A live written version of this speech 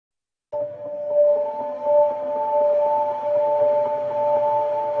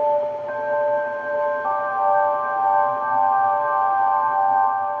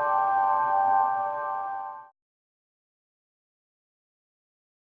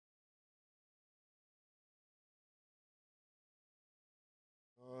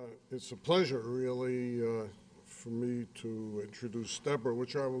It's a pleasure, really, for me to introduce Debra,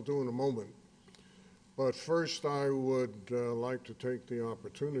 which I will do in a moment. But first, I would like to take the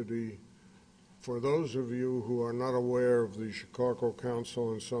opportunity, for those of you who are not aware of the Chicago Council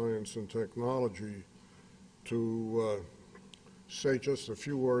on Science and Technology, to say just a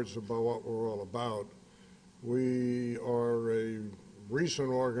few words about what we're all about. We are a recent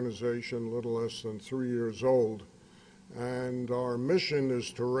organization, a little less than 3 years old, and our mission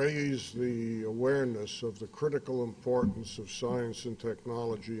is to raise the awareness of the critical importance of science and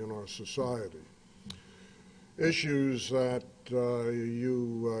technology in our society. Issues that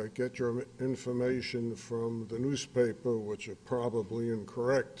you get your information from the newspaper, which are probably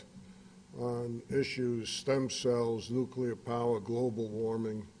incorrect, on issues, stem cells, nuclear power, global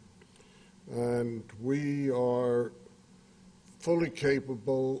warming, and we are fully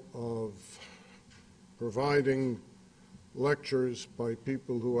capable of providing lectures by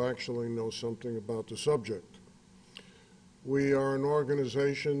people who actually know something about the subject. We are an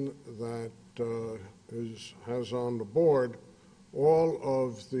organization that has on the board all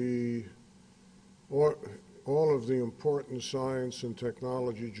of the important science and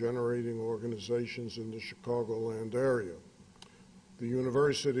technology generating organizations in the Chicagoland area. The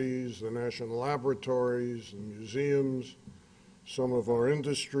universities, the national laboratories, the museums, some of our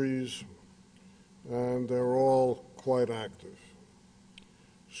industries, and they're all quite active.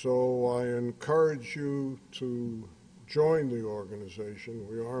 So I encourage you to join the organization.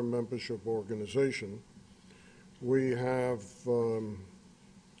 We are a membership organization. We have a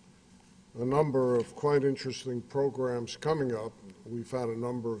number of quite interesting programs coming up. We've had a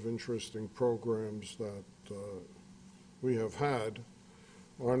number of interesting programs that we have had.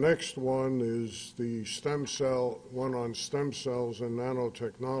 Our next one is the one on stem cells and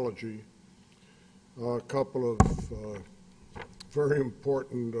nanotechnology. A couple of very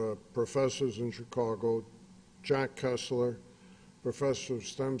important professors in Chicago, Jack Kessler, professor of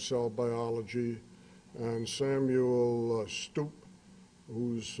stem cell biology, and Samuel Stoop,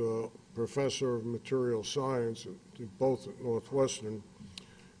 who's professor of material science, both at Northwestern.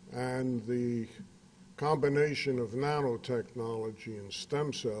 And the combination of nanotechnology and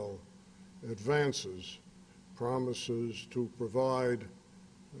stem cell advances promises to provide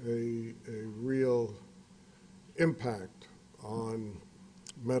a real impact on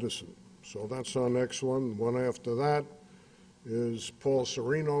medicine. So that's our next one. One after that is Paul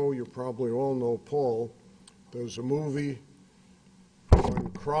Serino. You probably all know Paul. There's a movie When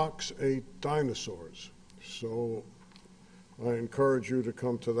Crocs Ate Dinosaurs. So I encourage you to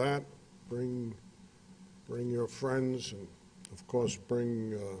come to that. Bring your friends, and of course bring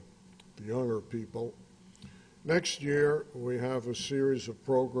the younger people. Next year, we have a series of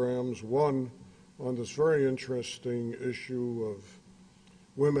programs, one on this very interesting issue of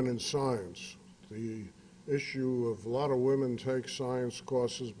women in science. The issue of a lot of women take science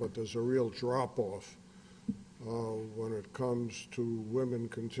courses, but there's a real drop-off when it comes to women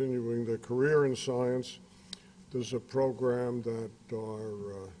continuing their career in science. There's a program that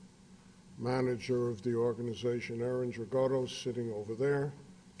our manager of the organization, Erin Dragotto, sitting over there,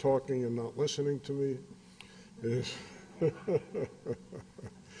 talking and not listening to me,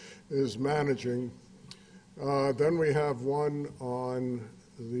 is managing. Then we have one on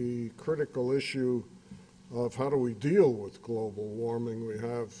the critical issue of how do we deal with global warming. We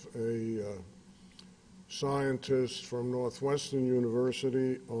have a scientist from Northwestern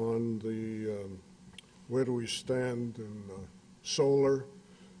University on the where do we stand in solar.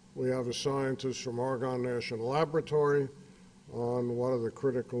 We have a scientist from Argonne National Laboratory on what are the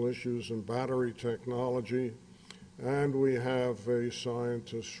critical issues in battery technology. And we have a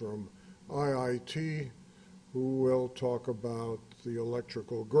scientist from IIT who will talk about the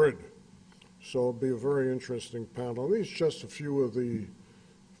electrical grid. So it'll be a very interesting panel. These are just a few of the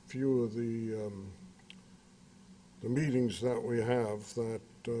meetings that we have that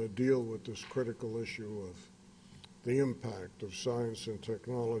deal with this critical issue of the impact of science and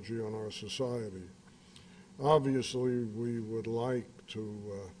technology on our society. Obviously, we would like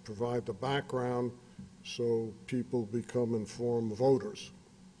to provide the background so people become informed voters.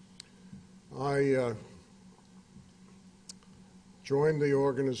 I joined the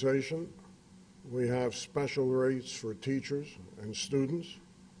organization. We have special rates for teachers and students.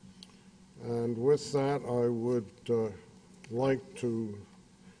 And with that, I would like to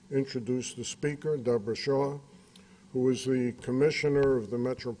introduce the speaker, Debra Shore, who is the commissioner of the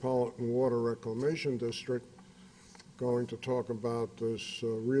Metropolitan Water Reclamation District, going to talk about this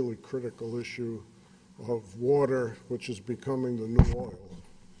really critical issue of water, which is becoming the new oil.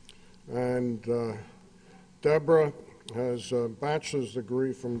 And Debra has a bachelor's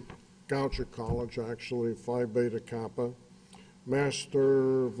degree from Goucher College, actually, Phi Beta Kappa,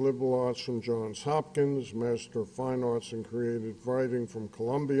 Master of Liberal Arts from Johns Hopkins, Master of Fine Arts in Creative Writing from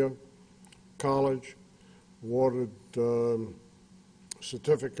Columbia College, awarded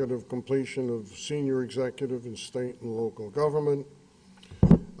Certificate of Completion of Senior Executive in State and Local Government.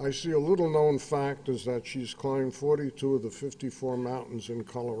 I see a little known fact is that she's climbed 42 of the 54 mountains in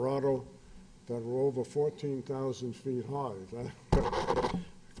Colorado that are over 14,000 feet high.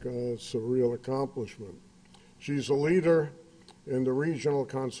 That's a real accomplishment. She's a leader in the Regional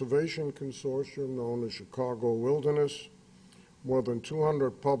Conservation Consortium known as Chicago Wilderness, more than 200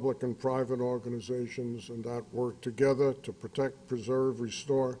 public and private organizations and that work together to protect, preserve,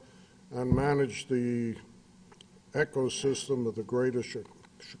 restore, and manage the ecosystem of the greater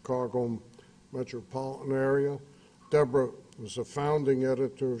Chicago metropolitan area. Debra was a founding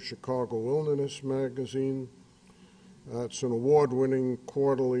editor of Chicago Wilderness magazine. It's an award-winning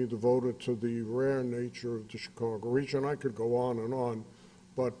quarterly devoted to the rare nature of the Chicago region. I could go on,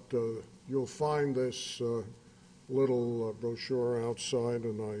 but you'll find this little brochure outside,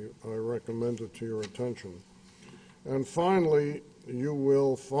 and I recommend it to your attention. And finally, you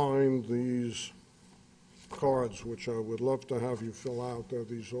will find these cards, which I would love to have you fill out. They're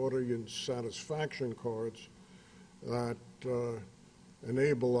these audience satisfaction cards that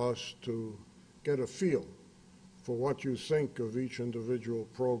enable us to get a feel for what you think of each individual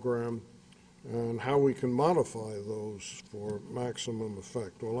program and how we can modify those for maximum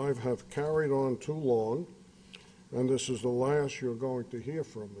effect. Well, I have carried on too long, and this is the last you're going to hear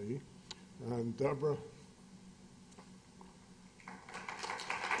from me. And Debra.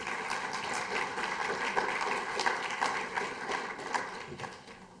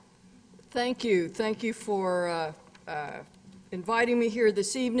 Thank you. Thank you for inviting me here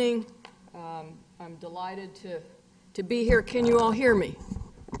this evening. I'm delighted to be here. Can you all hear me?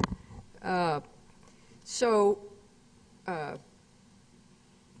 I'm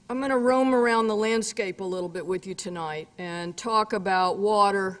going to roam around the landscape a little bit with you tonight and talk about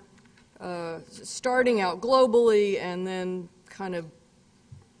water, starting out globally and then kind of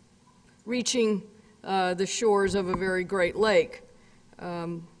reaching the shores of a very great lake.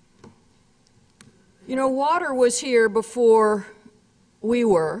 You know, water was here before we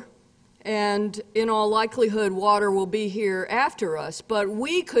were, and in all likelihood, water will be here after us, but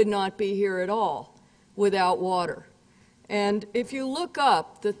we could not be here at all without water. And if you look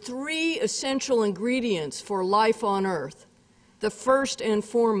up the 3 essential ingredients for life on Earth, the first and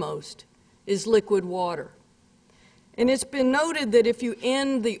foremost is liquid water. And it's been noted that if you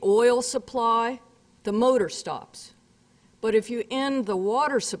end the oil supply, the motor stops. But if you end the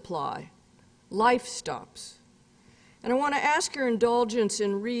water supply, life stops. And I want to ask your indulgence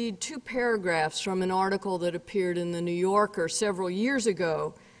and read 2 paragraphs from an article that appeared in the New Yorker several years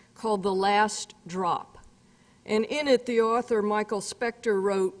ago called The Last Drop. And in it, the author, Michael Spector,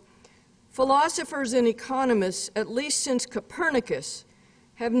 wrote, "Philosophers and economists, at least since Copernicus,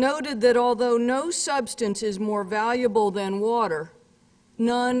 have noted that although no substance is more valuable than water,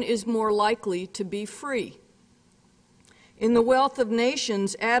 none is more likely to be free. In The Wealth of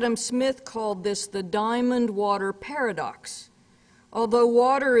Nations, Adam Smith called this the diamond water paradox. Although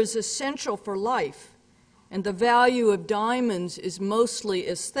water is essential for life, and the value of diamonds is mostly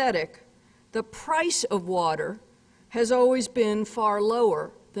aesthetic, the price of water has always been far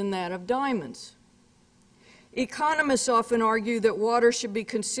lower than that of diamonds. Economists often argue that water should be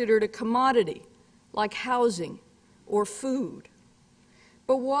considered a commodity, like housing or food.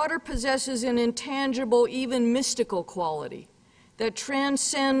 But water possesses an intangible, even mystical quality that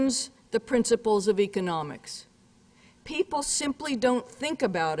transcends the principles of economics. People simply don't think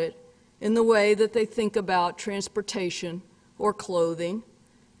about it in the way that they think about transportation or clothing,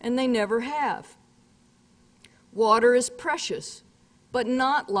 and they never have. Water is precious, but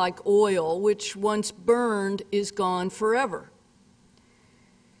not like oil, which once burned is gone forever.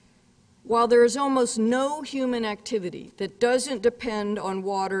 While there is almost no human activity that doesn't depend on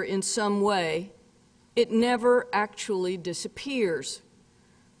water in some way, it never actually disappears.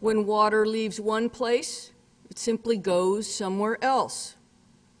 When water leaves one place, it simply goes somewhere else.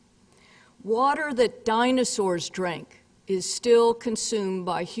 Water that dinosaurs drank is still consumed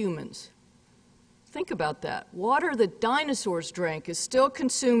by humans. Think about that. Water that dinosaurs drank is still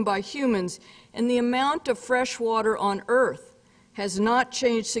consumed by humans, and the amount of fresh water on Earth has not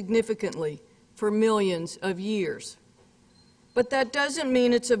changed significantly for millions of years. But that doesn't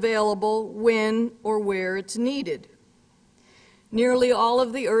mean it's available when or where it's needed. Nearly all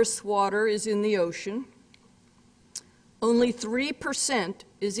of the Earth's water is in the ocean. Only 3%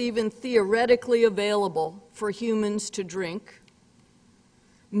 is even theoretically available for humans to drink.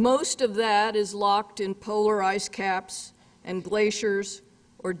 Most of that is locked in polar ice caps and glaciers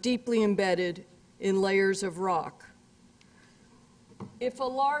or deeply embedded in layers of rock. If a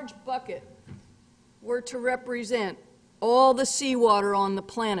large bucket were to represent all the seawater on the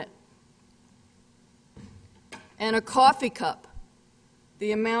planet, and a coffee cup,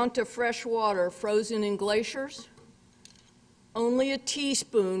 the amount of fresh water frozen in glaciers, only a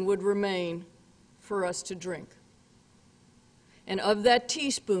teaspoon would remain for us to drink. And of that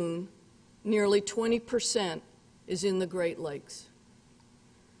teaspoon, nearly 20% is in the Great Lakes.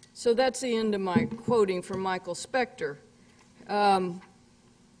 So that's the end of my quoting from Michael Spector.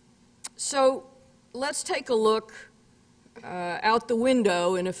 So let's take a look out the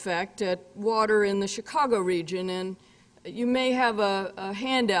window, in effect, at water in the Chicago region. And you may have a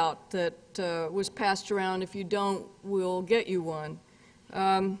handout that was passed around. If you don't, we'll get you one,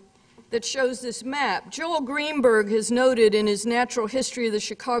 that shows this map. Joel Greenberg has noted in his Natural History of the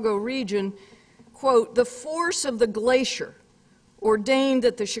Chicago region, quote, "The force of the glacier ordained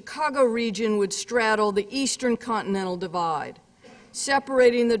that the Chicago region would straddle the eastern continental divide,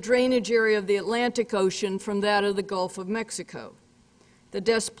 separating the drainage area of the Atlantic Ocean from that of the Gulf of Mexico. The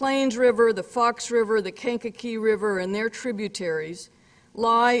Des Plaines River, the Fox River, the Kankakee River, and their tributaries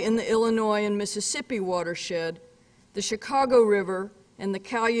lie in the Illinois and Mississippi watershed. The Chicago River and the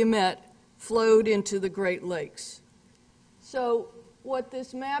Calumet flowed into the Great Lakes." So what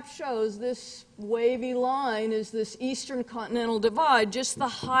this map shows, this wavy line, is this eastern continental divide, just the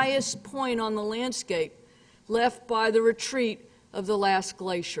highest point on the landscape left by the retreat of the last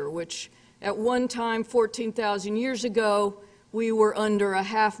glacier, which at one time, 14,000 years ago, we were under a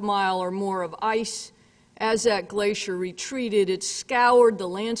half mile or more of ice. As that glacier retreated, it scoured the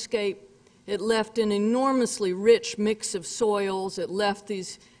landscape. It left an enormously rich mix of soils. It left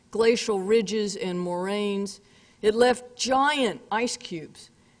these glacial ridges and moraines. It left giant ice cubes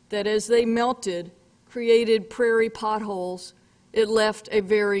that, as they melted, created prairie potholes. It left a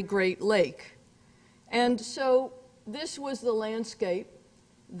very great lake. And so this was the landscape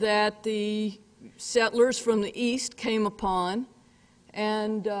that the settlers from the east came upon,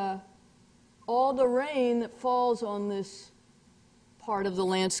 and all the rain that falls on this part of the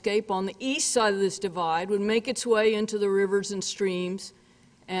landscape on the east side of this divide would make its way into the rivers and streams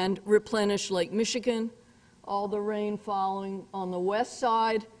and replenish Lake Michigan. All the rain falling on the west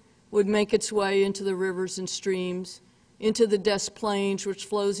side would make its way into the rivers and streams, into the Des Plaines, which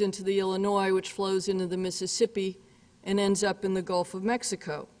flows into the Illinois, which flows into the Mississippi, and ends up in the Gulf of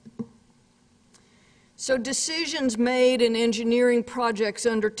Mexico. So decisions made in engineering projects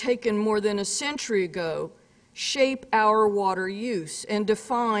undertaken more than a century ago shape our water use and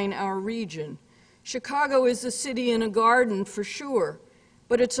define our region. Chicago is the city in a garden, for sure,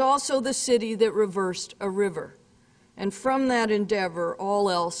 but it's also the city that reversed a river. And from that endeavor, all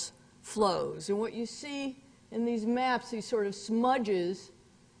else flows. And what you see in these maps, these sort of smudges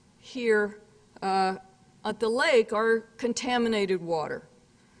here at the lake, are contaminated water.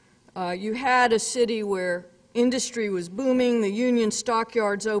 You had a city where industry was booming. The Union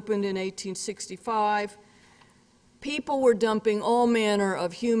stockyards opened in 1865. People were dumping all manner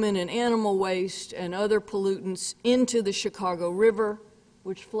of human and animal waste and other pollutants into the Chicago River,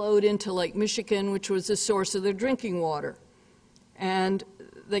 which flowed into Lake Michigan, which was the source of their drinking water. And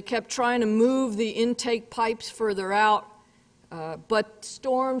they kept trying to move the intake pipes further out, but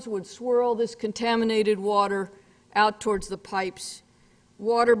storms would swirl this contaminated water out towards the pipes.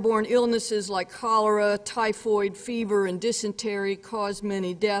 Waterborne illnesses like cholera, typhoid, fever, and dysentery caused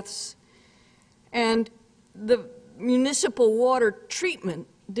many deaths. And the municipal water treatment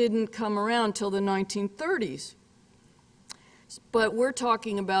didn't come around till the 1930s. But we're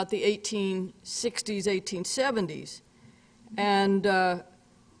talking about the 1860s, 1870s. And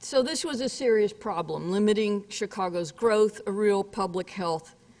so this was a serious problem, limiting Chicago's growth, a real public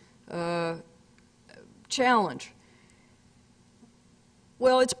health challenge.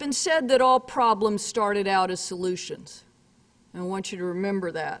 Well, it's been said that all problems started out as solutions. And I want you to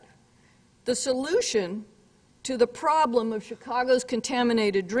remember that. The solution to the problem of Chicago's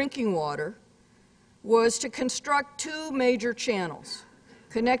contaminated drinking water was to construct two major channels,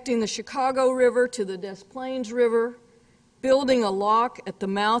 connecting the Chicago River to the Des Plaines River, building a lock at the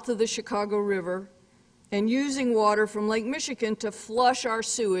mouth of the Chicago River, and using water from Lake Michigan to flush our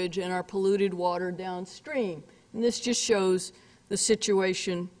sewage and our polluted water downstream. And this just shows the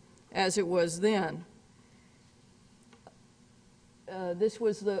situation as it was then. This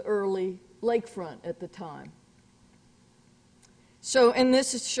was the early lakefront at the time. So, and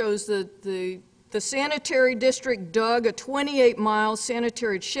this shows the The sanitary district dug a 28-mile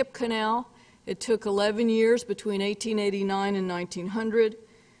sanitary ship canal. It took 11 years between 1889 and 1900,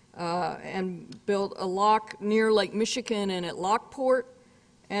 and built a lock near Lake Michigan and at Lockport,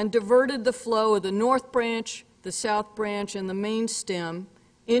 and diverted the flow of the North Branch, the South Branch, and the main stem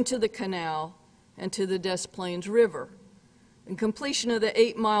into the canal and to the Des Plaines River. And completion of the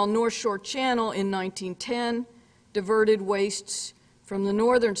 8-mile North Shore Channel in 1910 diverted wastes from the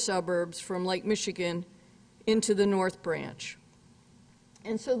northern suburbs from Lake Michigan into the North Branch.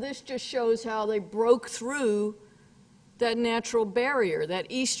 And so this just shows how they broke through that natural barrier, that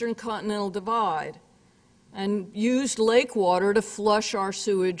eastern continental divide, and used lake water to flush our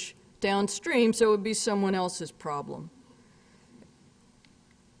sewage downstream so it would be someone else's problem.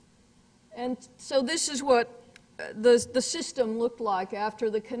 And so this is what the system looked like after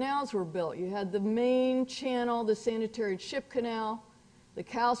the canals were built. You had the main channel, the sanitary ship canal, the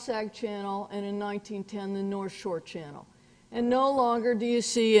Calsag Channel, and in 1910 the North Shore Channel. And no longer do you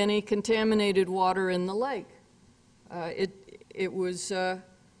see any contaminated water in the lake. It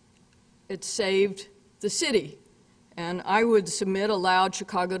saved the city, and I would submit allowed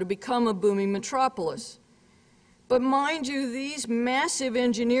Chicago to become a booming metropolis. But mind you, these massive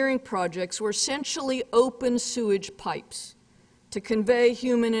engineering projects were essentially open sewage pipes to convey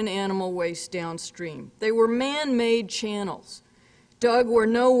human and animal waste downstream. They were man-made channels, dug where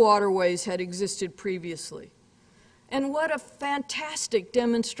no waterways had existed previously. And what a fantastic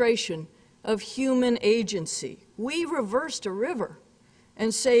demonstration of human agency. We reversed a river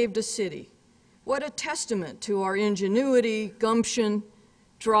and saved a city. What a testament to our ingenuity, gumption,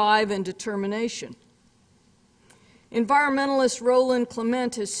 drive, and determination. Environmentalist Roland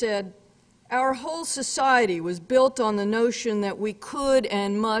Clement has said, "Our whole society was built on the notion that we could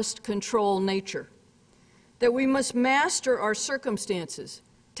and must control nature, that we must master our circumstances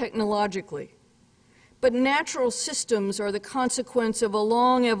technologically. But natural systems are the consequence of a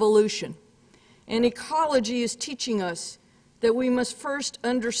long evolution, and ecology is teaching us that we must first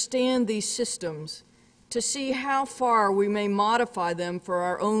understand these systems to see how far we may modify them for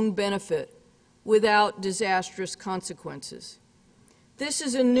our own benefit without disastrous consequences. This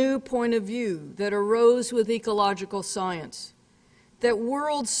is a new point of view that arose with ecological science, that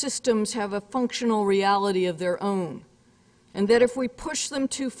world systems have a functional reality of their own, and that if we push them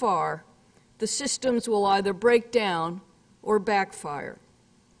too far, the systems will either break down or backfire."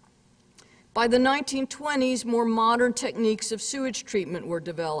 By the 1920s, more modern techniques of sewage treatment were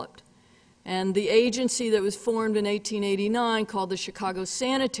developed, and the agency that was formed in 1889, called the Chicago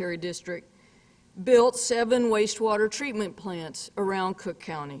Sanitary District, built 7 wastewater treatment plants around Cook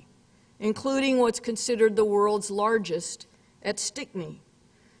County, including what's considered the world's largest at Stickney.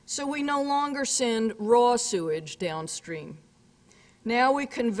 So we no longer send raw sewage downstream. Now we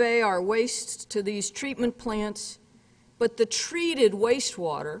convey our wastes to these treatment plants, but the treated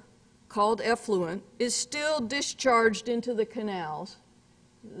wastewater, called effluent, is still discharged into the canals.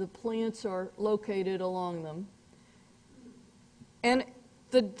 The plants are located along them. And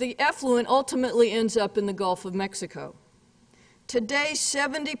the effluent ultimately ends up in the Gulf of Mexico. Today,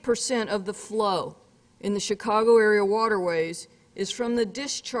 70% of the flow in the Chicago area waterways is from the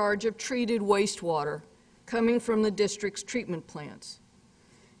discharge of treated wastewater coming from the district's treatment plants.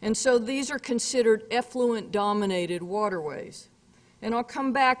 And so these are considered effluent-dominated waterways. And I'll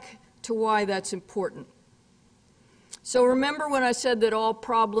come back to why that's important. So remember when I said that all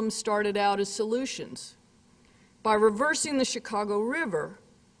problems started out as solutions? By reversing the Chicago River,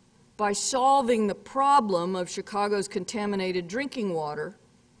 by solving the problem of Chicago's contaminated drinking water,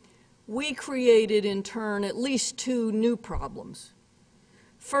 we created in turn at least 2 new problems.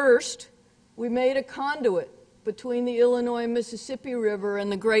 First, we made a conduit between the Illinois and Mississippi River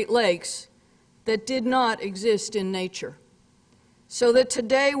and the Great Lakes that did not exist in nature. So that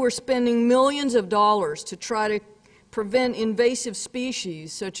today we're spending millions of dollars to try to prevent invasive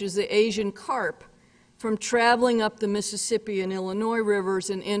species such as the Asian carp from traveling up the Mississippi and Illinois rivers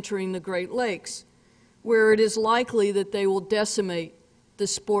and entering the Great Lakes, where it is likely that they will decimate the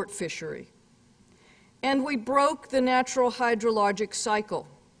sport fishery. And we broke the natural hydrologic cycle.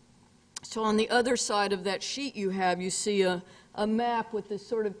 So on the other side of that sheet you see a map with this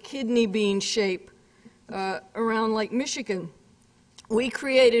sort of kidney bean shape around Lake Michigan. We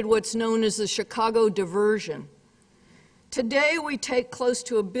created what's known as the Chicago diversion. Today we take close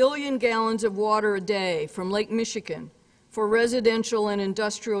to 1 billion gallons of water a day from Lake Michigan for residential and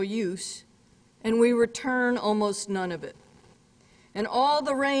industrial use, and we return almost none of it. And all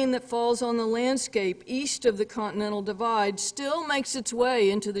the rain that falls on the landscape east of the Continental Divide still makes its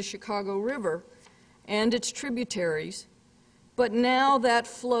way into the Chicago River and its tributaries, But now that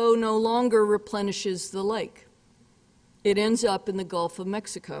flow no longer replenishes the lake. It ends up in the Gulf of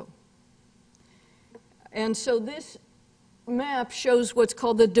Mexico. And so this map shows what's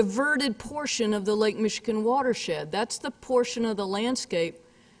called the diverted portion of the Lake Michigan watershed. That's the portion of the landscape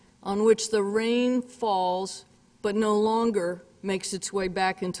on which the rain falls but no longer makes its way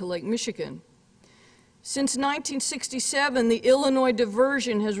back into Lake Michigan. Since 1967, the Illinois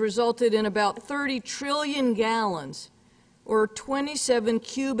diversion has resulted in about 30 trillion gallons, or 27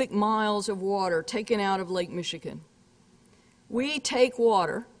 cubic miles of water taken out of Lake Michigan. We take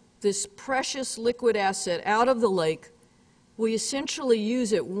water, this precious liquid asset, out of the lake. We essentially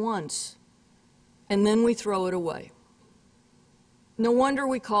use it once, and then we throw it away. No wonder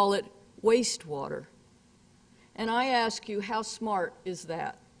we call it wastewater. And I ask you, how smart is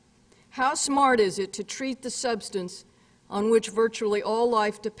that? How smart is it to treat the substance on which virtually all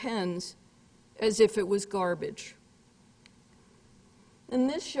life depends as if it was garbage? And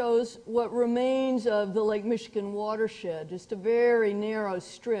this shows what remains of the Lake Michigan watershed, just a very narrow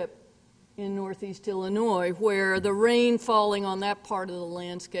strip in northeast Illinois where the rain falling on that part of the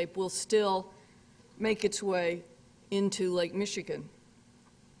landscape will still make its way into Lake Michigan.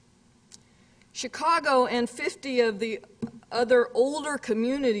 Chicago and 50 of the other older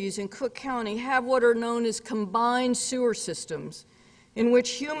communities in Cook County have what are known as combined sewer systems, in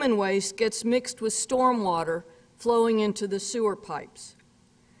which human waste gets mixed with stormwater flowing into the sewer pipes.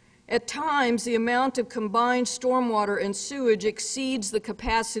 At times, the amount of combined stormwater and sewage exceeds the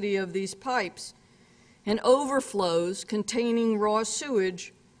capacity of these pipes, and overflows containing raw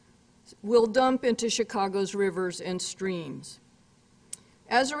sewage will dump into Chicago's rivers and streams.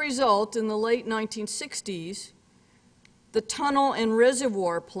 As a result, in the late 1960s, the Tunnel and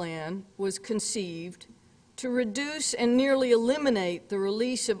Reservoir Plan was conceived to reduce and nearly eliminate the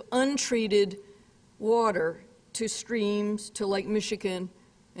release of untreated water to streams, to Lake Michigan,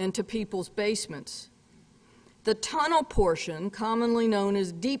 and to people's basements. The tunnel portion, commonly known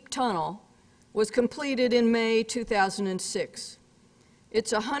as Deep Tunnel, was completed in May 2006.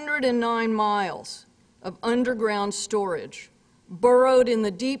 It's 109 miles of underground storage, burrowed in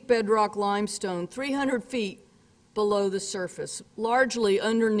the deep bedrock limestone 300 feet below the surface, largely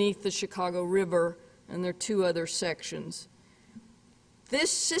underneath the Chicago River, and there are two other sections.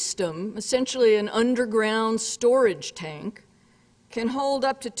 This system, essentially an underground storage tank, can hold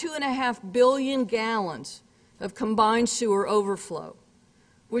up to 2.5 billion gallons of combined sewer overflow,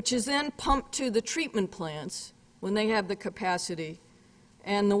 which is then pumped to the treatment plants when they have the capacity,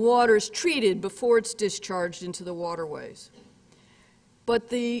 and the water is treated before it's discharged into the waterways. But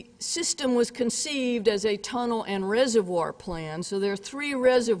the system was conceived as a tunnel and reservoir plan, so there are 3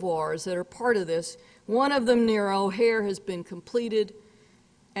 reservoirs that are part of this. One of them near O'Hare has been completed,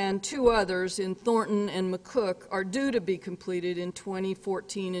 and 2 others in Thornton and McCook are due to be completed in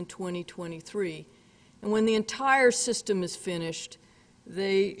 2014 and 2023. And when the entire system is finished,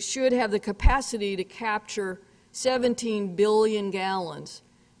 they should have the capacity to capture 17 billion gallons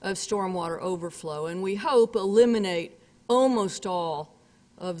of stormwater overflow, and we hope eliminate almost all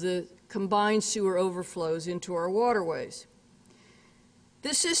of the combined sewer overflows into our waterways.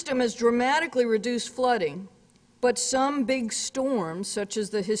 This system has dramatically reduced flooding, but some big storms, such as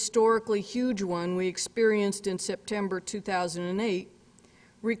the historically huge one we experienced in September 2008,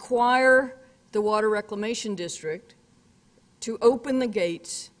 require the Water Reclamation District to open the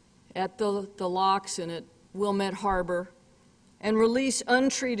gates at the locks and at Wilmette Harbor and release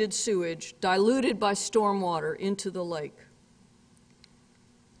untreated sewage diluted by stormwater into the lake.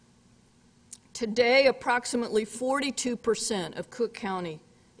 Today, approximately 42% of Cook County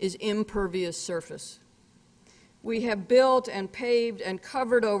is impervious surface. We have built and paved and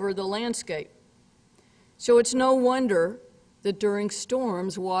covered over the landscape. So it's no wonder that during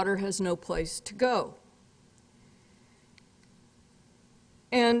storms, water has no place to go.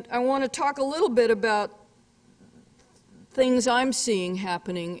 And I want to talk a little bit about things I'm seeing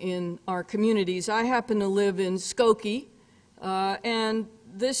happening in our communities. I happen to live in Skokie, and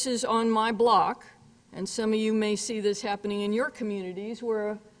this is on my block, and some of you may see this happening in your communities,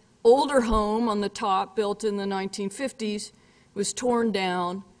 where an older home on the top, built in the 1950s, was torn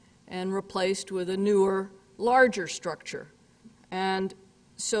down and replaced with a newer, larger structure. And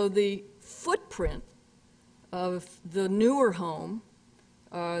so the footprint of the newer home,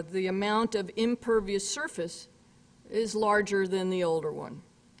 the amount of impervious surface, is larger than the older one.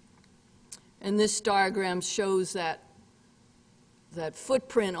 And this diagram shows that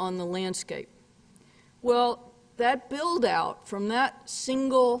footprint on the landscape. Well, that build out from that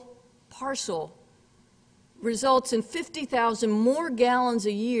single parcel results in 50,000 more gallons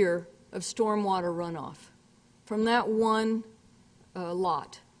a year of stormwater runoff from that one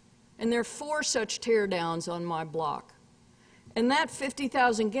lot. And there are 4 such teardowns on my block. And that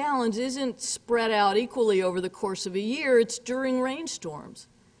 50,000 gallons isn't spread out equally over the course of a year. It's during rainstorms,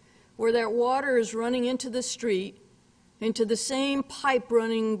 where that water is running into the street, into the same pipe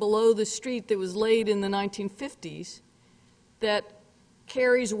running below the street that was laid in the 1950s that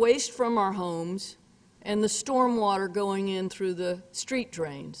carries waste from our homes and the storm water going in through the street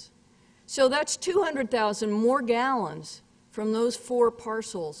drains. So that's 200,000 more gallons from those 4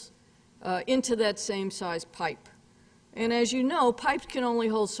 parcels into that same size pipe. And as you know, pipes can only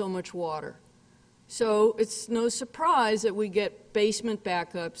hold so much water. So it's no surprise that we get basement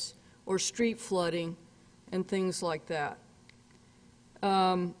backups or street flooding and things like that.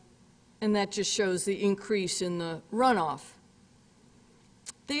 And that just shows the increase in the runoff.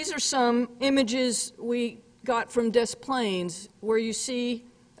 These are some images we got from Des Plaines, where you see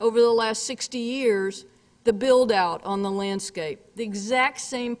over the last 60 years the build out on the landscape, the exact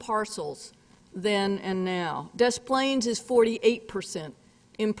same parcels then and now. Des Plaines is 48%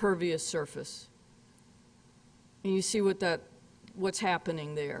 impervious surface. And you see what's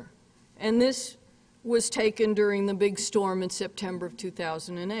happening there. And this was taken during the big storm in September of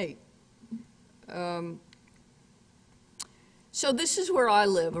 2008. So this is where I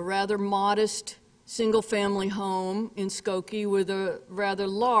live, a rather modest single-family home in Skokie with a rather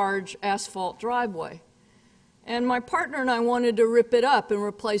large asphalt driveway. And my partner and I wanted to rip it up and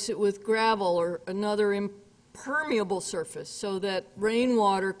replace it with gravel or another impermeable surface so that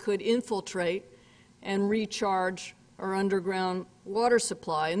rainwater could infiltrate and recharge our underground water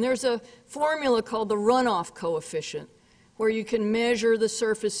supply. And there's a formula called the runoff coefficient, where you can measure the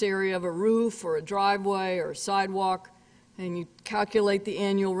surface area of a roof or a driveway or a sidewalk, and you calculate the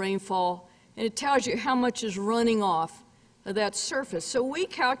annual rainfall, and it tells you how much is running off of that surface. So we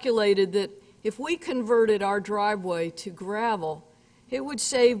calculated that if we converted our driveway to gravel, it would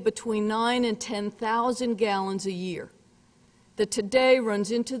save between 9,000 and 10,000 gallons a year that today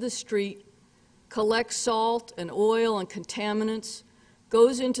runs into the street, collects salt and oil and contaminants,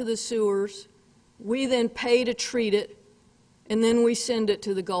 goes into the sewers. We then pay to treat it, and then we send it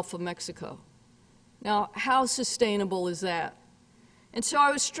to the Gulf of Mexico. Now, how sustainable is that? And so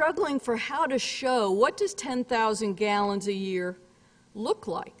I was struggling for how to show what does 10,000 gallons a year look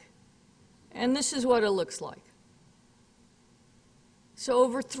like? And this is what it looks like. So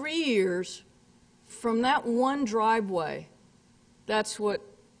over 3 years, from that one driveway, that's what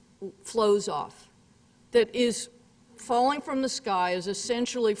flows off. That is falling from the sky is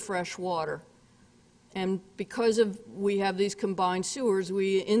essentially fresh water. And because we have these combined sewers,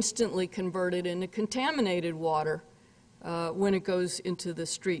 we instantly convert it into contaminated water when it goes into the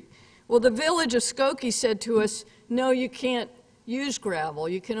street. Well, the village of Skokie said to us, no, you can't use gravel.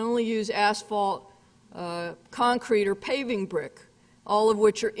 You can only use asphalt, concrete, or paving brick, all of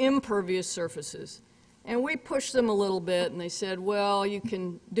which are impervious surfaces. And we pushed them a little bit, and they said, well, you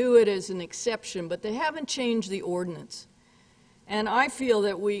can do it as an exception, but they haven't changed the ordinance. And I feel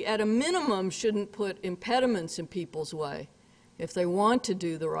that we, at a minimum, shouldn't put impediments in people's way if they want to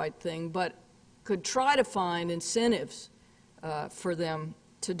do the right thing, but could try to find incentives for them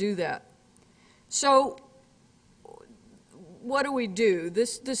to do that. So what do we do?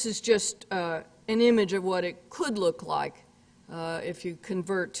 This is just an image of what it could look like if you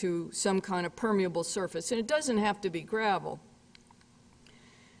convert to some kind of permeable surface. And it doesn't have to be gravel.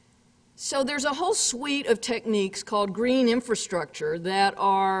 So there's a whole suite of techniques called green infrastructure that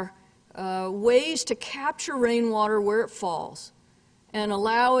are ways to capture rainwater where it falls and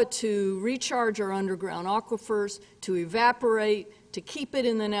allow it to recharge our underground aquifers, to evaporate, to keep it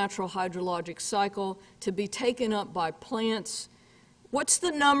in the natural hydrologic cycle, to be taken up by plants. What's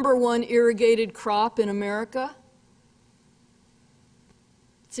the #1 irrigated crop in America?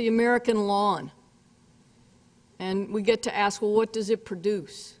 It's the American lawn. And we get to ask, well, what does it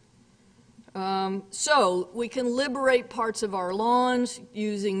produce? So we can liberate parts of our lawns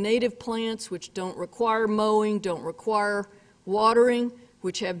using native plants which don't require mowing, don't require watering,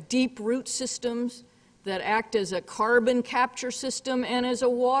 which have deep root systems that act as a carbon capture system and as a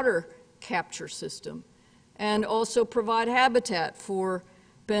water capture system, and also provide habitat for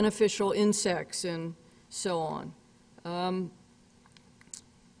beneficial insects and so on.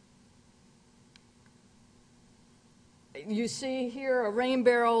 You see here a rain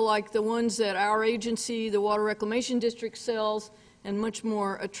barrel like the ones that our agency, the Water Reclamation District, sells, and much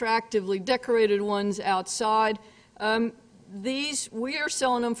more attractively decorated ones outside. These, we are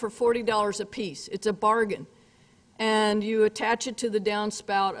selling them for $40 a piece. It's a bargain. And you attach it to the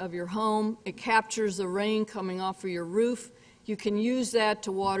downspout of your home. It captures the rain coming off of your roof. You can use that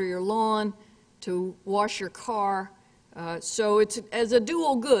to water your lawn, to wash your car. So it's as a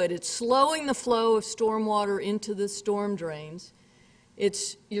dual good. It's slowing the flow of stormwater into the storm drains.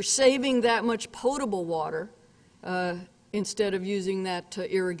 You're saving that much potable water instead of using that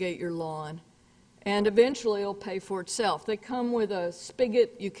to irrigate your lawn. And eventually it'll pay for itself. They come with a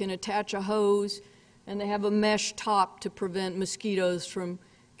spigot, you can attach a hose, and they have a mesh top to prevent mosquitoes from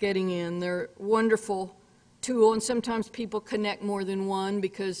getting in. They're a wonderful tool, and sometimes people connect more than one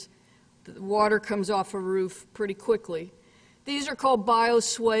because the water comes off a roof pretty quickly. These are called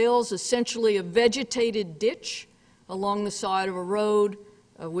bioswales, essentially a vegetated ditch along the side of a road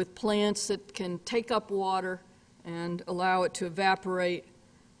with plants that can take up water and allow it to evaporate.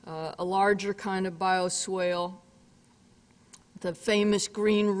 A larger kind of bioswale. The famous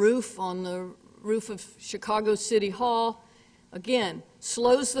green roof on the roof of Chicago City Hall, again,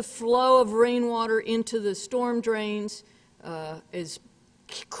 slows the flow of rainwater into the storm drains,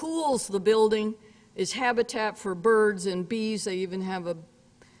 cools the building, is habitat for birds and bees. They even have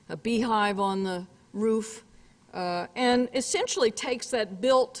a beehive on the roof, and essentially takes that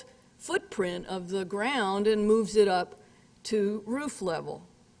built footprint of the ground and moves it up to roof level.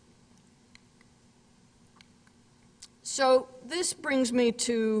 So this brings me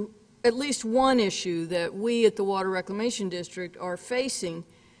to at least one issue that we at the Water Reclamation District are facing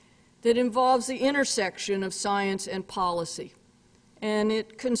that involves the intersection of science and policy, and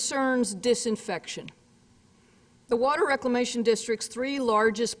it concerns disinfection. The Water Reclamation District's 3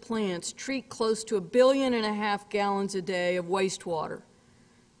 largest plants treat close to 1.5 billion gallons a day of wastewater,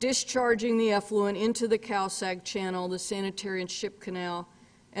 discharging the effluent into the Cal-Sag Channel, the Sanitary and Ship Canal,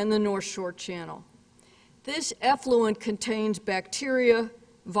 and the North Shore Channel. This effluent contains bacteria,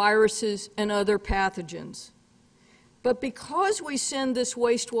 viruses, and other pathogens. But because we send this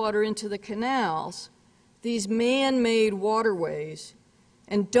wastewater into the canals, these man-made waterways,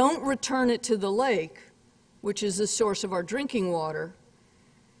 and don't return it to the lake, which is the source of our drinking water,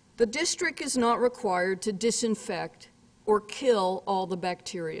 the district is not required to disinfect or kill all the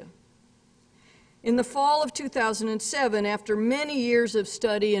bacteria. In the fall of 2007, after many years of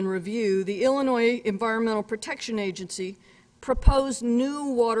study and review, the Illinois Environmental Protection Agency proposed new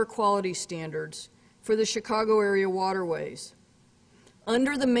water quality standards for the Chicago area waterways.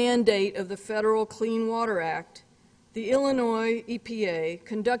 Under the mandate of the Federal Clean Water Act, the Illinois EPA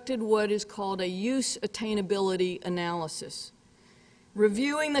conducted what is called a use attainability analysis,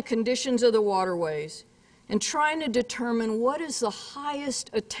 reviewing the conditions of the waterways and trying to determine what is the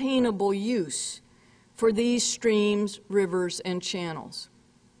highest attainable use for these streams, rivers, and channels.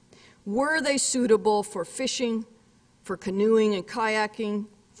 Were they suitable for fishing, for canoeing and kayaking,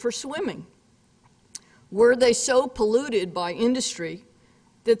 for swimming? Were they so polluted by industry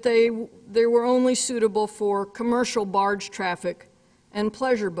that they were only suitable for commercial barge traffic and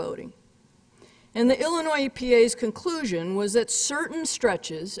pleasure boating? And the Illinois EPA's conclusion was that certain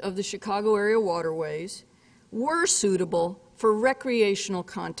stretches of the Chicago area waterways were suitable for recreational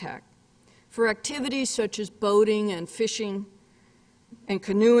contact, for activities such as boating and fishing and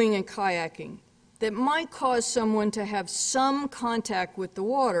canoeing and kayaking that might cause someone to have some contact with the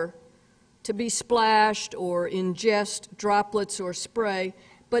water, to be splashed or ingest droplets or spray,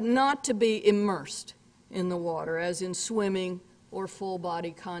 but not to be immersed in the water, as in swimming or full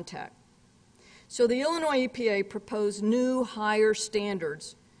body contact. So the Illinois EPA proposed new higher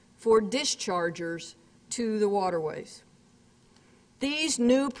standards for dischargers to the waterways. These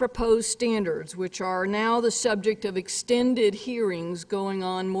new proposed standards, which are now the subject of extended hearings going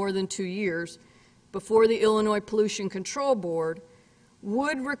on more than 2 years before the Illinois Pollution Control Board,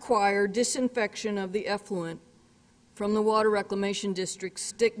 would require disinfection of the effluent from the Water Reclamation District's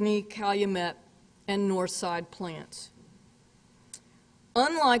Stickney, Calumet, and Northside plants.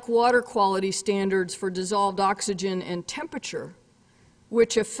 Unlike water quality standards for dissolved oxygen and temperature,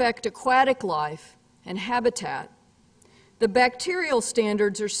 which affect aquatic life and habitat, the bacterial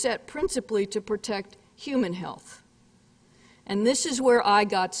standards are set principally to protect human health. And this is where I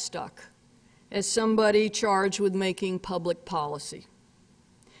got stuck as somebody charged with making public policy.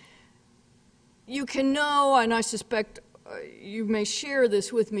 You can know, and I suspect you may share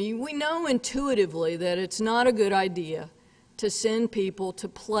this with me, we know intuitively that it's not a good idea to send people to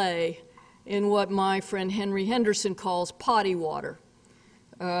play in what my friend Henry Henderson calls potty water,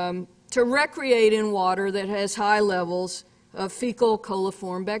 to recreate in water that has high levels of fecal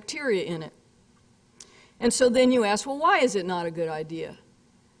coliform bacteria in it. And so then you ask, well, why is it not a good idea?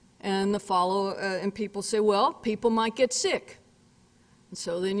 And and people say, well, people might get sick. And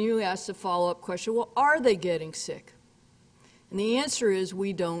so then you ask the follow-up question, well, are they getting sick? And the answer is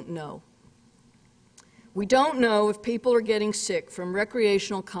we don't know. We don't know if people are getting sick from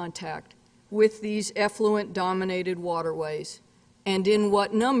recreational contact with these effluent-dominated waterways, and in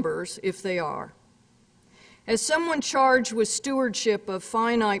what numbers, if they are. As someone charged with stewardship of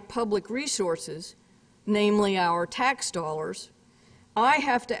finite public resources, namely our tax dollars, I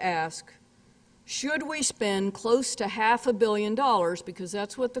have to ask, should we spend close to $500 million, because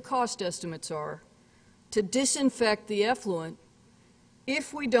that's what the cost estimates are, to disinfect the effluent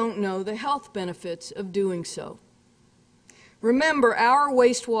if we don't know the health benefits of doing so? Remember, our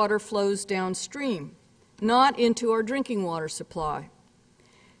wastewater flows downstream, not into our drinking water supply.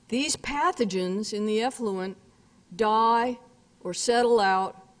 These pathogens in the effluent die or settle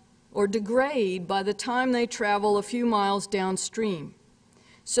out or degrade by the time they travel a few miles downstream,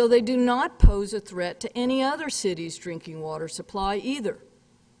 so they do not pose a threat to any other city's drinking water supply either.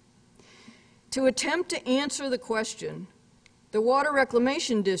 To attempt to answer the question, the Water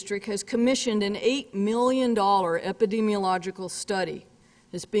Reclamation District has commissioned an $8 million epidemiological study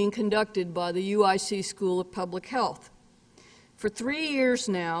that's being conducted by the UIC School of Public Health. For 3 years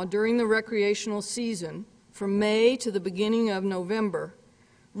now, during the recreational season, from May to the beginning of November,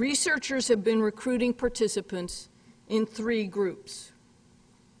 researchers have been recruiting participants in 3 groups.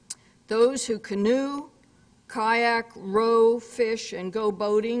 Those who canoe, kayak, row, fish, and go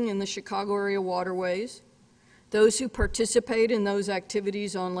boating in the Chicago area waterways, those who participate in those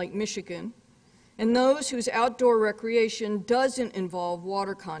activities on Lake Michigan, and those whose outdoor recreation doesn't involve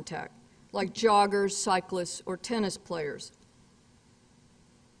water contact, like joggers, cyclists, or tennis players.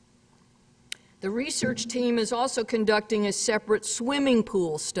 The research team is also conducting a separate swimming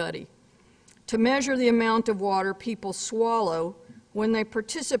pool study to measure the amount of water people swallow when they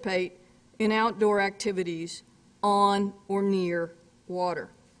participate in outdoor activities on or near water.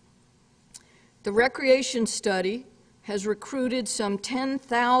 The recreation study has recruited some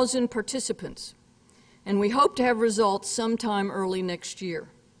 10,000 participants, and we hope to have results sometime early next year.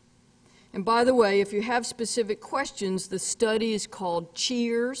 And by the way, if you have specific questions, the study is called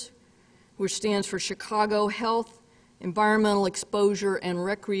CHEERS, which stands for Chicago Health, Environmental Exposure and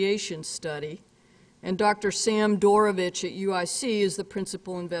Recreation Study, and Dr. Sam Dorovich at UIC is the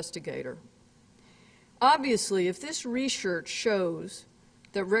principal investigator. Obviously, if this research shows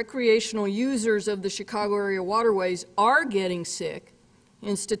that recreational users of the Chicago area waterways are getting sick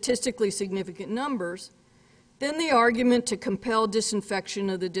in statistically significant numbers, then the argument to compel disinfection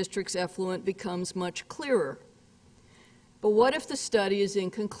of the district's effluent becomes much clearer. But what if the study is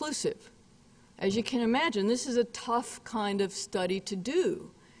inconclusive? As you can imagine, this is a tough kind of study to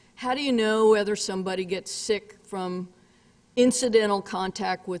do. How do you know whether somebody gets sick from incidental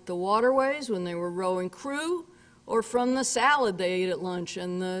contact with the waterways when they were rowing crew, or from the salad they ate at lunch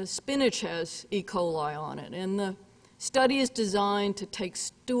and the spinach has E. coli on it? And the study is designed to take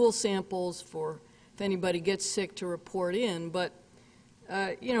stool samples for if anybody gets sick to report in, but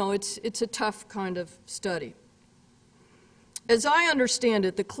you know, it's a tough kind of study. As I understand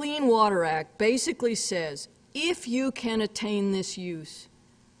it, the Clean Water Act basically says if you can attain this use,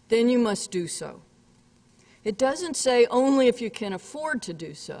 then you must do so. It doesn't say only if you can afford to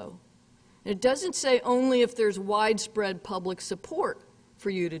do so. It doesn't say only if there's widespread public support for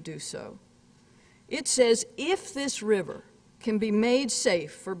you to do so. It says if this river can be made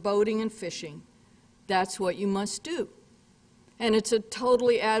safe for boating and fishing, that's what you must do. And it's a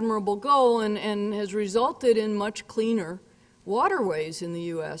totally admirable goal and has resulted in much cleaner waterways in the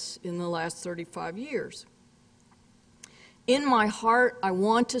U.S. in the last 35 years. In my heart, I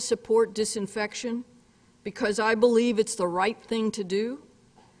want to support disinfection because I believe it's the right thing to do.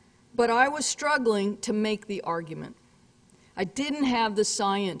 But I was struggling to make the argument. I didn't have the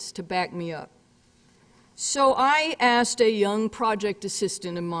science to back me up. So I asked a young project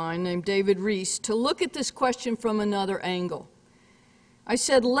assistant of mine named David Reese to look at this question from another angle. I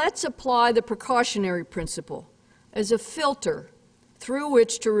said, let's apply the precautionary principle as a filter through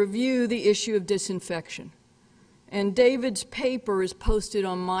which to review the issue of disinfection. And David's paper is posted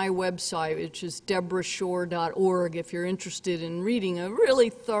on my website, which is debrashore.org, if you're interested in reading a really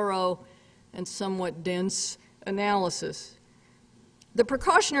thorough and somewhat dense analysis. The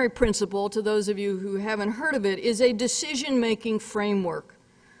precautionary principle, to those of you who haven't heard of it, is a decision-making framework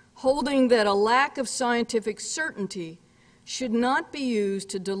holding that a lack of scientific certainty should not be used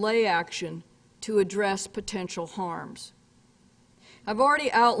to delay action to address potential harms. I've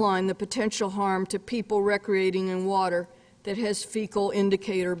already outlined the potential harm to people recreating in water that has fecal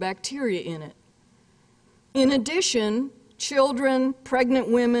indicator bacteria in it. In addition, children, pregnant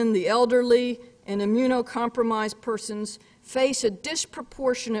women, the elderly, and immunocompromised persons face a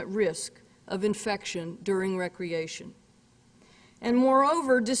disproportionate risk of infection during recreation. And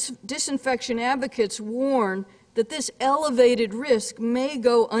moreover, disinfection advocates warn that this elevated risk may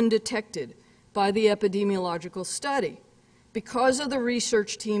go undetected by the epidemiological study because of the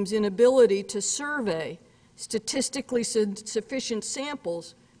research team's inability to survey statistically sufficient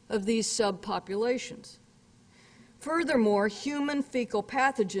samples of these subpopulations. Furthermore, human fecal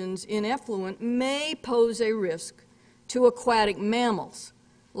pathogens in effluent may pose a risk to aquatic mammals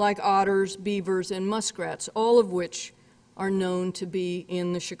like otters, beavers, and muskrats, all of which are known to be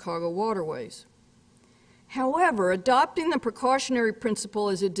in the Chicago waterways. However, adopting the precautionary principle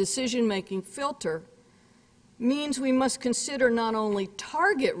as a decision-making filter means we must consider not only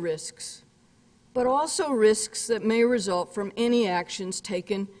target risks, but also risks that may result from any actions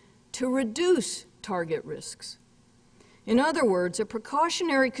taken to reduce target risks. In other words, a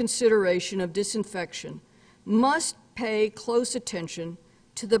precautionary consideration of disinfection must pay close attention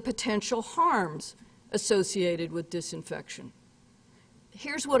to the potential harms associated with disinfection.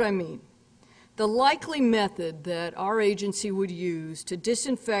 Here's what I mean. The likely method that our agency would use to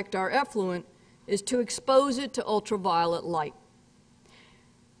disinfect our effluent is to expose it to ultraviolet light.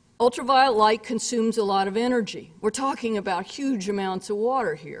 Ultraviolet light consumes a lot of energy. We're talking about huge amounts of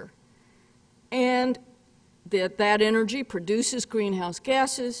water here. And that energy produces greenhouse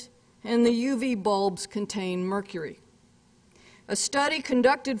gases, and the UV bulbs contain mercury. A study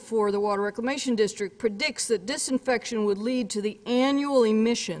conducted for the Water Reclamation District predicts that disinfection would lead to the annual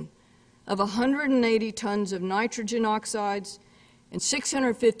emission of 180 tons of nitrogen oxides and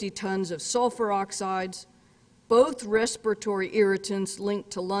 650 tons of sulfur oxides, both respiratory irritants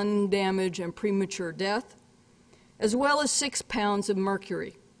linked to lung damage and premature death, as well as 6 pounds of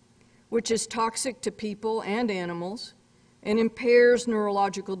mercury, which is toxic to people and animals and impairs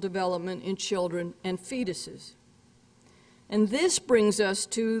neurological development in children and fetuses. And this brings us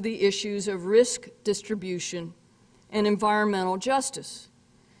to the issues of risk distribution and environmental justice,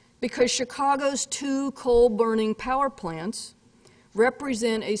 because Chicago's 2 coal-burning power plants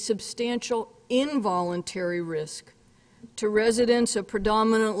represent a substantial involuntary risk to residents of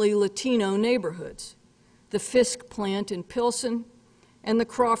predominantly Latino neighborhoods, the Fisk plant in Pilsen and the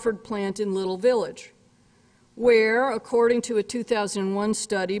Crawford plant in Little Village, where, according to a 2001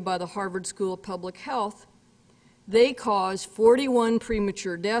 study by the Harvard School of Public Health, they cause 41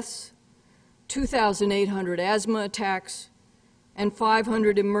 premature deaths, 2,800 asthma attacks, and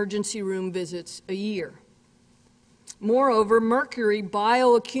 500 emergency room visits a year. Moreover, mercury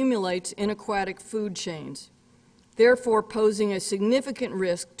bioaccumulates in aquatic food chains, therefore posing a significant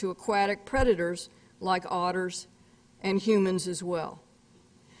risk to aquatic predators like otters and humans as well.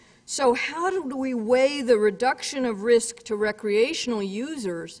 So how do we weigh the reduction of risk to recreational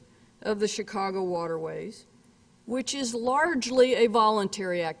users of the Chicago waterways, which is largely a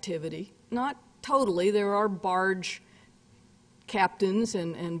voluntary activity, not totally. There are barge captains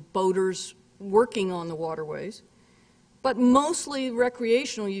and boaters working on the waterways, but mostly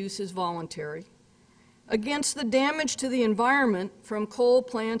recreational use is voluntary, against the damage to the environment from coal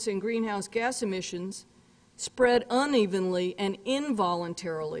plants and greenhouse gas emissions spread unevenly and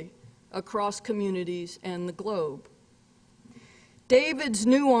involuntarily across communities and the globe. David's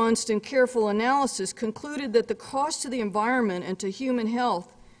nuanced and careful analysis concluded that the cost to the environment and to human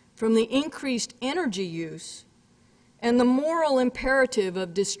health from the increased energy use and the moral imperative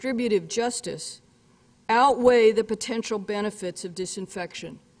of distributive justice outweigh the potential benefits of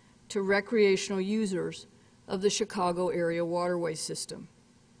disinfection to recreational users of the Chicago area waterway system.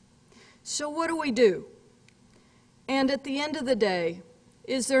 So what do we do? And at the end of the day,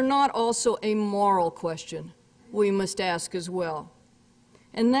 is there not also a moral question we must ask as well?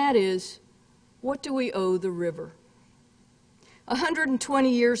 And that is, what do we owe the river? 120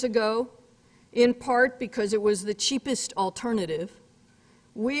 years ago, in part because it was the cheapest alternative,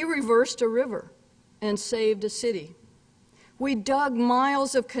 we reversed a river and saved a city. We dug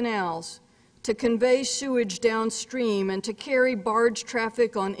miles of canals to convey sewage downstream and to carry barge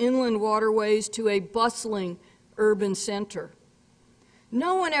traffic on inland waterways to a bustling urban center.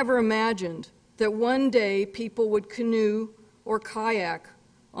 No one ever imagined that one day people would canoe or kayak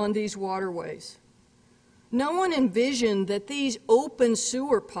on these waterways. No one envisioned that these open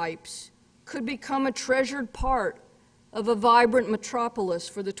sewer pipes could become a treasured part of a vibrant metropolis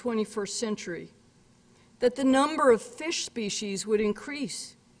for the 21st century, that the number of fish species would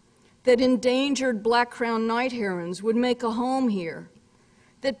increase, that endangered black-crowned night herons would make a home here,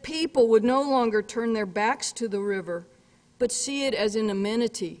 that people would no longer turn their backs to the river, but see it as an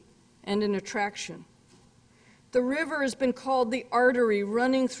amenity and an attraction. The river has been called the artery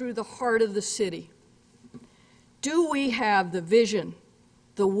running through the heart of the city. Do we have the vision,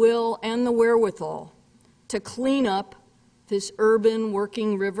 the will, and the wherewithal to clean up this urban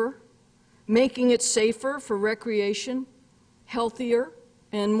working river, making it safer for recreation, healthier,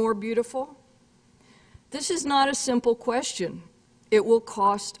 and more beautiful? This is not a simple question. It will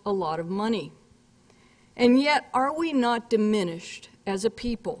cost a lot of money. And yet, are we not diminished as a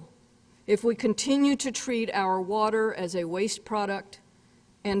people if we continue to treat our water as a waste product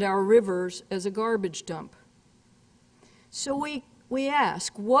and our rivers as a garbage dump? So we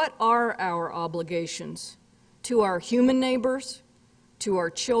ask, what are our obligations to our human neighbors, to our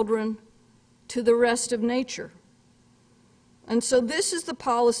children, to the rest of nature? And so this is the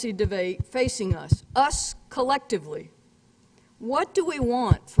policy debate facing us collectively. What do we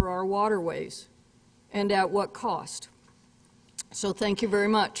want for our waterways, and at what cost? So thank you very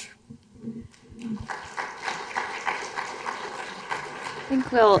much. I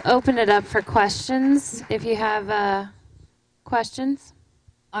think we'll open it up for questions if you have questions.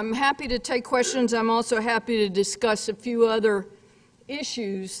 I'm happy to take questions. I'm also happy to discuss a few other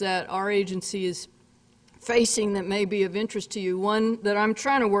issues that our agency is facing that may be of interest to you. One that I'm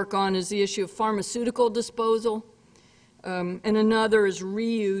trying to work on is the issue of pharmaceutical disposal, and another is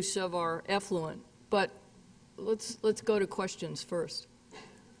reuse of our effluent. But let's go to questions first.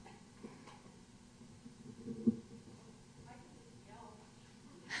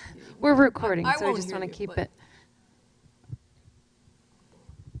 We're recording, I so I won't just hear want to you, keep but- it.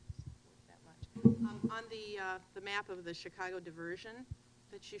 On the map of the Chicago diversion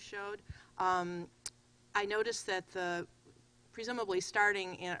that you showed, I noticed that presumably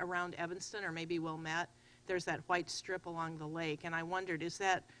starting around Evanston or maybe Wilmette, there's that white strip along the lake, and I wondered, is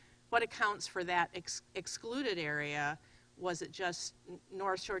that what accounts for that excluded area? Was it just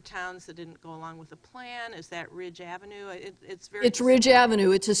North Shore towns that didn't go along with the plan? Is that Ridge Avenue? It's Ridge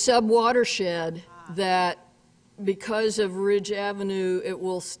Avenue. It's a sub-watershed that, because of Ridge Avenue, it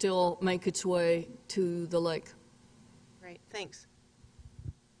will still make its way to the lake. Great, thanks.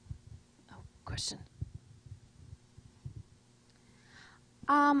 Oh, question.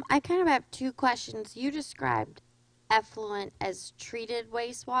 I kind of have two questions. You described effluent as treated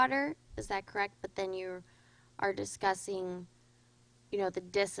wastewater, is that correct? But then you are discussing, the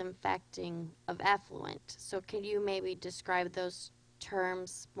disinfecting of effluent. So can you maybe describe those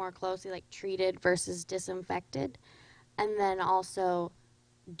terms more closely, like treated versus disinfected? And then also,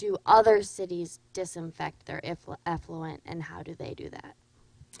 do other cities disinfect their effluent, and how do they do that?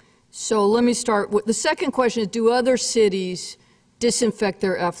 So let me start with the second question: is do other cities disinfect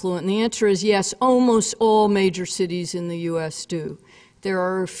their effluent? And the answer is yes, almost all major cities in the U.S. do. There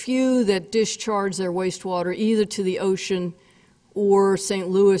are a few that discharge their wastewater either to the ocean or St.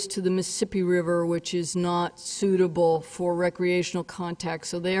 Louis to the Mississippi River, which is not suitable for recreational contact.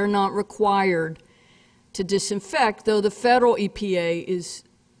 So they are not required to disinfect, though the federal EPA is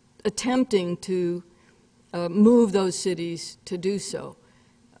attempting to move those cities to do so.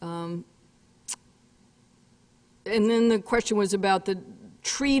 And then the question was about the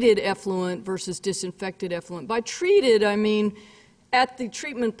treated effluent versus disinfected effluent. By treated, I mean at the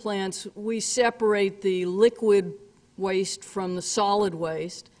treatment plants, we separate the liquid waste from the solid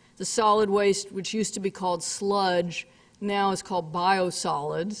waste. The solid waste, which used to be called sludge, now is called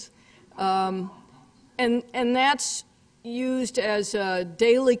biosolids. And that's used as a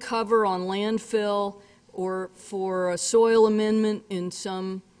daily cover on landfill or for a soil amendment in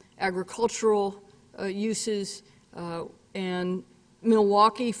some agricultural uses. And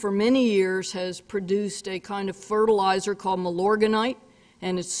Milwaukee, for many years, has produced a kind of fertilizer called Milorganite,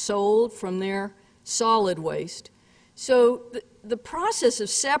 and it's sold from their solid waste. So the process of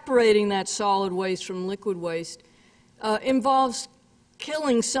separating that solid waste from liquid waste involves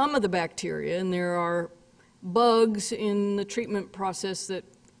killing some of the bacteria, and there are bugs in the treatment process that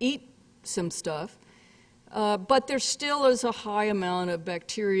eat some stuff. But there still is a high amount of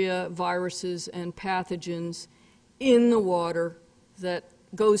bacteria, viruses, and pathogens in the water that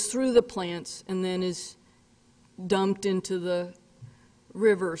goes through the plants and then is dumped into the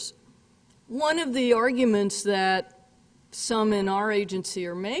rivers. One of the arguments that some in our agency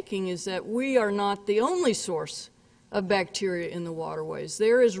are making is that we are not the only source of bacteria in the waterways.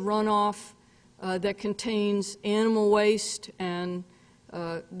 There is runoff that contains animal waste and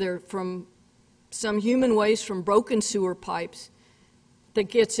from some human waste from broken sewer pipes that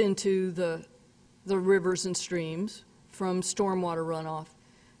gets into the rivers and streams from stormwater runoff.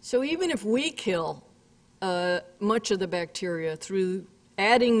 So even if we kill much of the bacteria through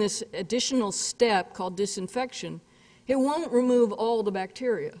adding this additional step called disinfection, it won't remove all the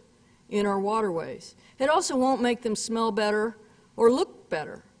bacteria in our waterways. It also won't make them smell better or look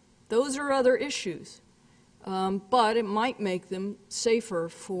better. Those are other issues. But it might make them safer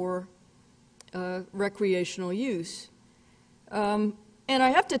for recreational use. And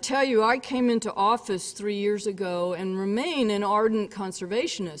I have to tell you, I came into office 3 years ago and remain an ardent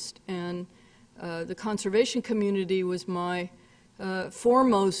conservationist. And the conservation community was my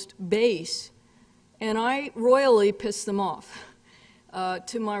foremost base, and I royally pissed them off,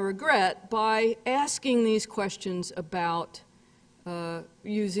 to my regret, by asking these questions about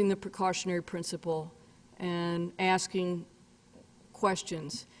using the precautionary principle and asking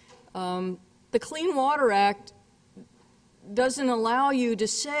questions. The Clean Water Act doesn't allow you to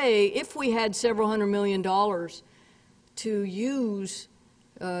say, if we had several $100 million to use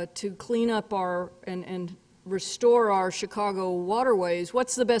to clean up our and restore our Chicago waterways,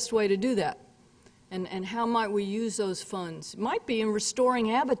 what's the best way to do that? And how might we use those funds? It might be in restoring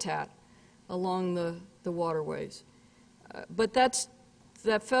habitat along the waterways. But that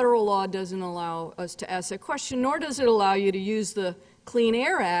federal law doesn't allow us to ask that question, nor does it allow you to use the Clean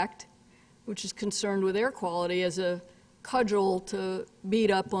Air Act, which is concerned with air quality, as a cudgel to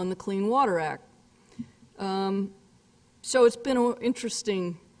beat up on the Clean Water Act. So it's been an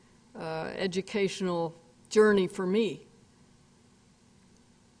interesting educational journey for me.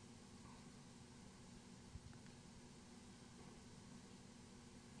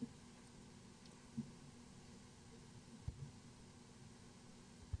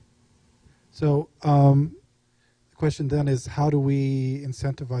 So the question then is, how do we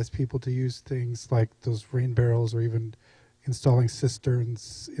incentivize people to use things like those rain barrels, or even installing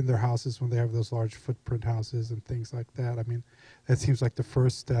cisterns in their houses when they have those large footprint houses and things like that? I mean, that seems like the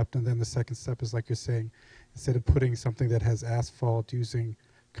first step, and then the second step is, like you're saying, instead of putting something that has asphalt, using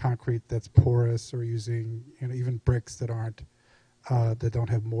concrete that's porous, or using, you know, even bricks that aren't that don't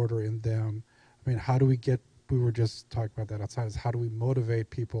have mortar in them. I mean, how do we get? We were just talking about that outside. Is how do we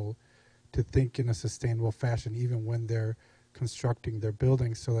motivate people to think in a sustainable fashion, even when they're constructing their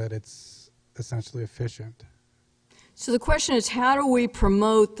buildings, so that it's essentially efficient? So the question is, how do we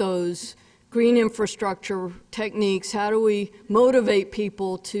promote those green infrastructure techniques? How do we motivate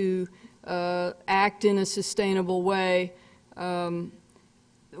people to act in a sustainable way?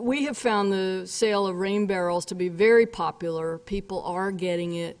 We have found the sale of rain barrels to be very popular. People are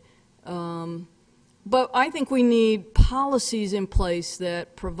getting it. But I think we need policies in place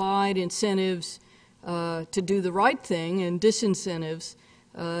that provide incentives to do the right thing and disincentives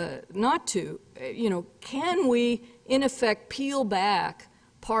not to. You know, can we, in effect, peel back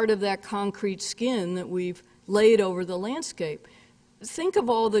part of that concrete skin that we've laid over the landscape? Think of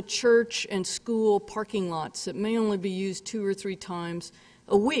all the church and school parking lots that may only be used 2 or 3 times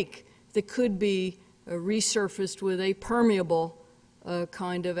a week that could be resurfaced with a permeable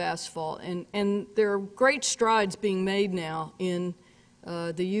kind of asphalt. And there are great strides being made now in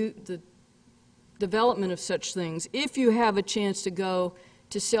the development of such things. If you have a chance to go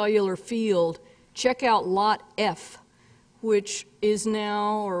to Cellular Field, check out Lot F, which is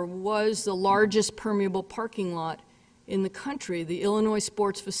now or was the largest permeable parking lot in the country. The Illinois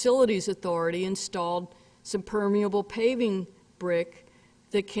Sports Facilities Authority installed some permeable paving brick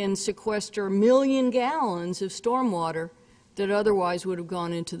that can sequester 1 million gallons of stormwater that otherwise would have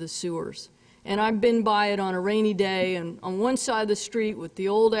gone into the sewers. And I've been by it on a rainy day, and on one side of the street with the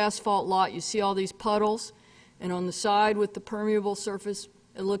old asphalt lot, you see all these puddles, and on the side with the permeable surface,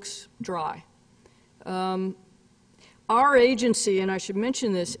 it looks dry. Our agency, and I should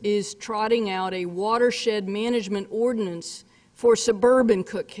mention this, is trotting out a watershed management ordinance for suburban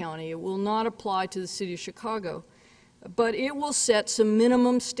Cook County. It will not apply to the city of Chicago, but it will set some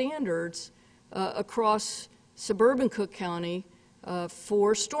minimum standards across suburban Cook County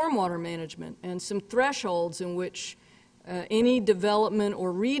for stormwater management, and some thresholds in which any development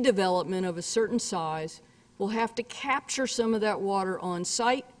or redevelopment of a certain size will have to capture some of that water on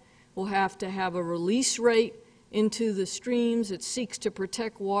site, will have to have a release rate into the streams. It seeks to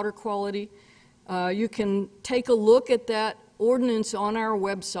protect water quality. You can take a look at that ordinance on our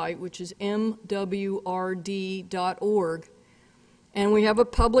website, which is mwrd.org. And we have a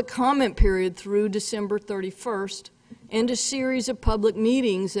public comment period through December 31st, and a series of public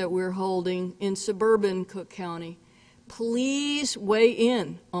meetings that we're holding in suburban Cook County. Please weigh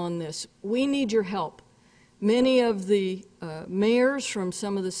in on this. We need your help. Many of the mayors from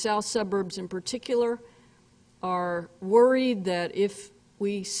some of the south suburbs in particular are worried that if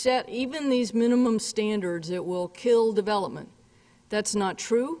we set even these minimum standards, it will kill development. That's not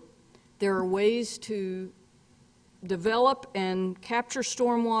true. There are ways to develop and capture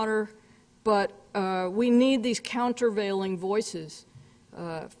stormwater, but we need these countervailing voices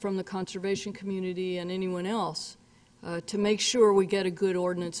from the conservation community and anyone else to make sure we get a good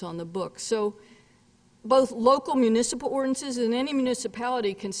ordinance on the books. So both local municipal ordinances and any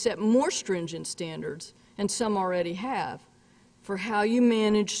municipality can set more stringent standards, and some already have, for how you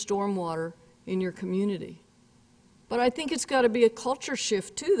manage stormwater in your community. But I think it's got to be a culture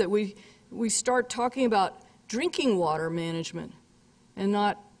shift, too, that we we start talking about drinking water management and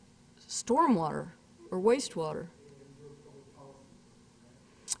not stormwater or wastewater.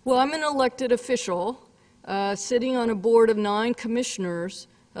 Well, I'm an elected official sitting on a board of 9 commissioners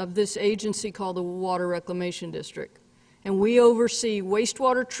of this agency called the Water Reclamation District. And we oversee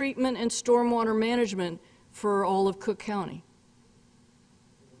wastewater treatment and stormwater management for all of Cook County.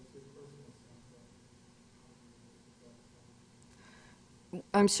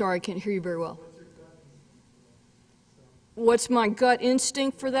 I'm sorry, I can't hear you very well. What's my gut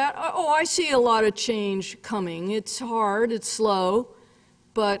instinct for that? Oh, I see a lot of change coming. It's hard, it's slow,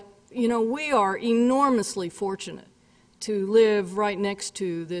 but you know, we are enormously fortunate to live right next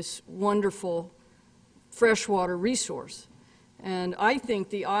to this wonderful freshwater resource. And I think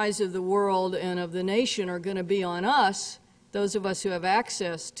the eyes of the world and of the nation are going to be on us, those of us who have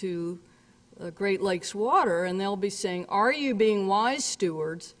access to Great Lakes water, and they'll be saying, are you being wise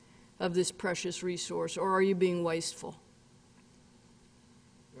stewards of this precious resource, or are you being wasteful?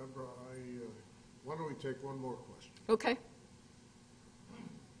 Debra, why don't we take one more question? Okay.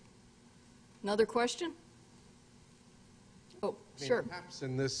 Another question? Oh, sure. Perhaps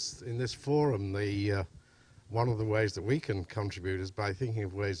in this forum, one of the ways that we can contribute is by thinking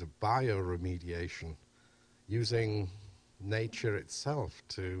of ways of bioremediation, using nature itself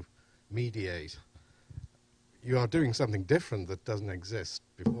to mediate. You are doing something different that doesn't exist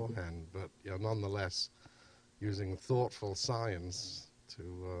beforehand, but you're nonetheless using thoughtful science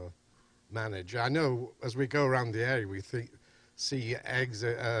to manage. I know as we go around the area, we see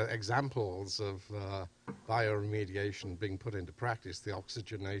examples of bioremediation being put into practice, the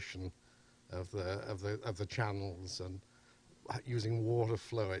oxygenation of the channels and using water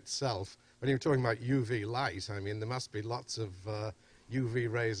flow itself. When you're talking about UV light, I mean, there must be lots of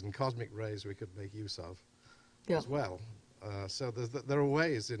UV rays and cosmic rays we could make use of as well. So there are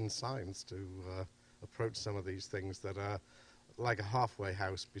ways in science to approach some of these things that are like a halfway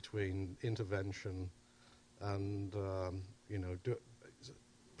house between intervention and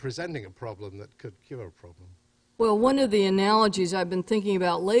presenting a problem that could cure a problem. Well, one of the analogies I've been thinking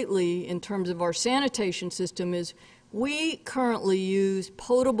about lately in terms of our sanitation system is we currently use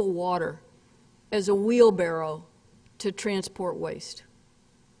potable water as a wheelbarrow to transport waste.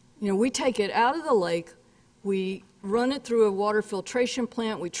 You know, we take it out of the lake, we run it through a water filtration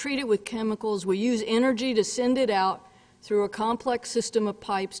plant, we treat it with chemicals, we use energy to send it out through a complex system of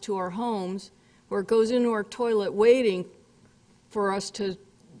pipes to our homes, where it goes into our toilet waiting for us to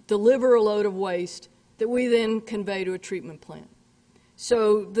deliver a load of waste that we then convey to a treatment plant.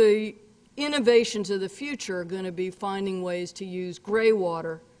 So the innovations of the future are going to be finding ways to use gray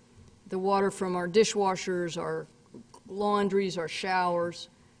water, the water from our dishwashers, our laundries, our showers,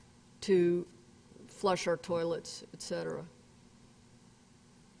 to flush our toilets, etc.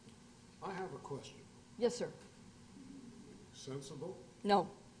 I have a question. Yes, sir. Sensible? No.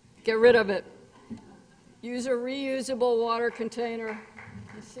 Get rid of it. Use a reusable water container.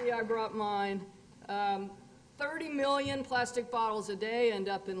 You see, I brought mine. 30 million plastic bottles a day end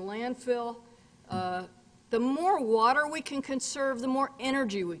up in landfill. The more water we can conserve, the more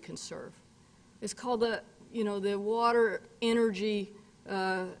energy we conserve. It's called the water energy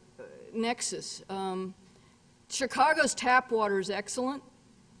nexus. Chicago's tap water is excellent,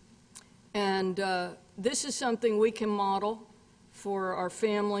 and this is something we can model for our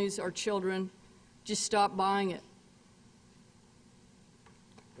families, our children. Just stop buying it.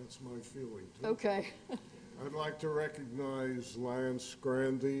 That's my feeling, too. Okay. I'd like to recognize Lance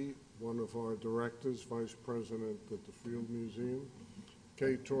Grandy, one of our directors, vice president at the Field Museum.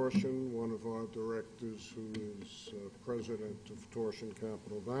 Kay Torsion, one of our directors, who is president of Torsion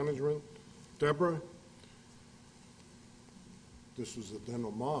Capital Management. Debra, this was a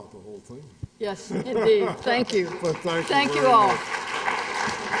denouement, the whole thing. Yes, indeed. Thank you. But Thank you very all. much.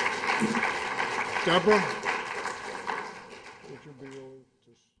 Debra, would you be willing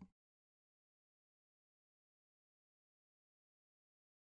to...